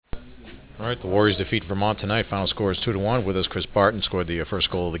All right, the Warriors defeat Vermont tonight. Final score is 2-1. With us, Chris Barton scored the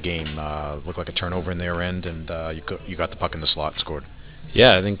first goal of the game. Looked like a turnover in their end, and you got the puck in the slot and scored.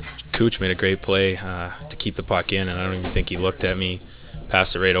 Yeah, I think Cooch made a great play to keep the puck in, and I don't even think he looked at me,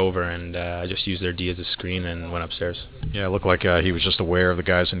 passed it right over, and I just used their D as a screen and went upstairs. Yeah, it looked like he was just aware of the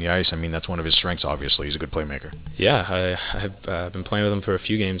guys on the ice. I mean, that's one of his strengths, obviously. He's a good playmaker. Yeah, I've been playing with him for a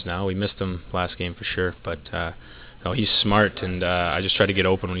few games now. We missed him last game for sure, but no, he's smart, and I just try to get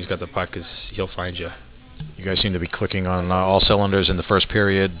open when he's got the puck because he'll find you. You guys seem to be clicking on all cylinders in the first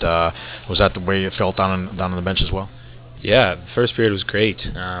period. Was that the way it felt down on the bench as well? Yeah, the first period was great.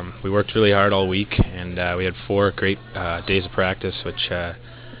 We worked really hard all week, and we had 4 great days of practice, which I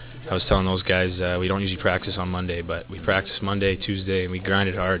was telling those guys we don't usually practice on Monday, but we practiced Monday, Tuesday, and we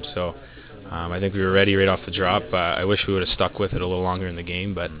grinded hard. So I think we were ready right off the drop. I wish we would have stuck with it a little longer in the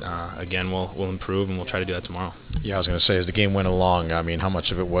game, but again, we'll improve, and we'll try to do that tomorrow. Yeah, I was going to say, as the game went along, I mean, how much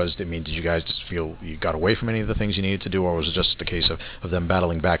of it was, did you guys just feel you got away from any of the things you needed to do, or was it just a case of them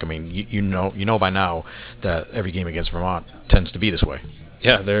battling back? I mean, you know by now that every game against Vermont tends to be this way.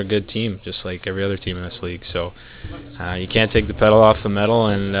 Yeah, they're a good team, just like every other team in this league. So you can't take the pedal off the metal,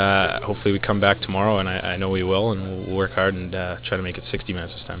 and hopefully we come back tomorrow, and I know we will, and we'll work hard and try to make it 60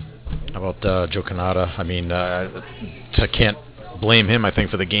 minutes this time. How about Joe Canada? I mean, I can't blame him, I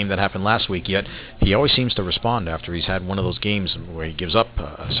think, for the game that happened last week, yet he always seems to respond after he's had one of those games where he gives up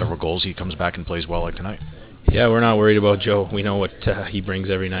several goals. He comes back and plays well like tonight. Yeah, we're not worried about Joe. We know what he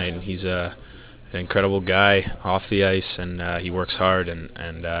brings every night, and he's an incredible guy off the ice, and he works hard, and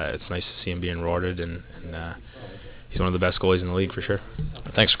it's nice to see him being rewarded, and he's one of the best goalies in the league for sure.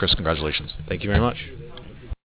 Thanks, Chris. Congratulations. Thank you very much.